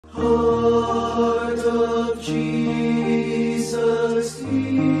Heart of Jesus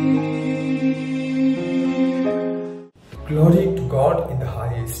dear. Glory to God in the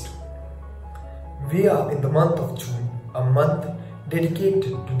highest. We are in the month of June, a month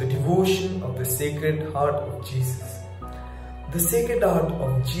dedicated to the devotion of the Sacred Heart of Jesus. The Sacred Heart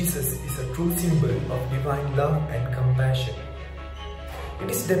of Jesus is a true symbol of divine love and compassion. It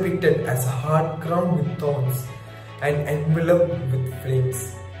is depicted as a heart crowned with thorns and enveloped with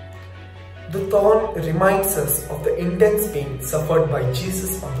flames. The thorn reminds us of the intense pain suffered by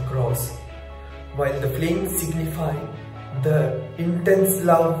Jesus on the cross, while the flames signify the intense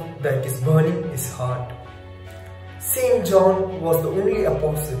love that is burning his heart. Saint John was the only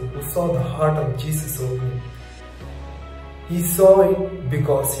apostle who saw the heart of Jesus open. He saw it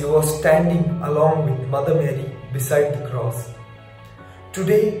because he was standing along with Mother Mary beside the cross.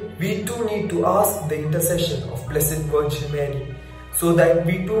 Today, we too need to ask the intercession of Blessed Virgin Mary so that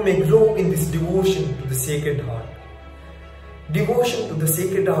we too may grow in this devotion to the Sacred Heart. Devotion to the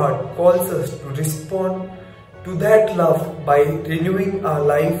Sacred Heart calls us to respond to that love by renewing our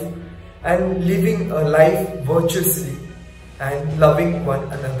life and living a life virtuously and loving one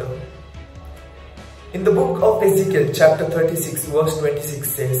another. In the book of Ezekiel chapter 36 verse 26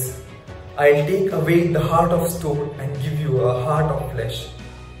 says, "I'll take away the heart of stone and give you a heart of flesh."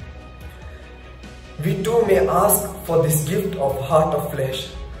 We too may ask for this gift of heart of flesh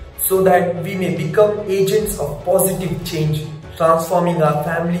so that we may become agents of positive change, transforming our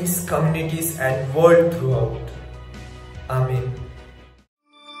families, communities and world throughout. Amen.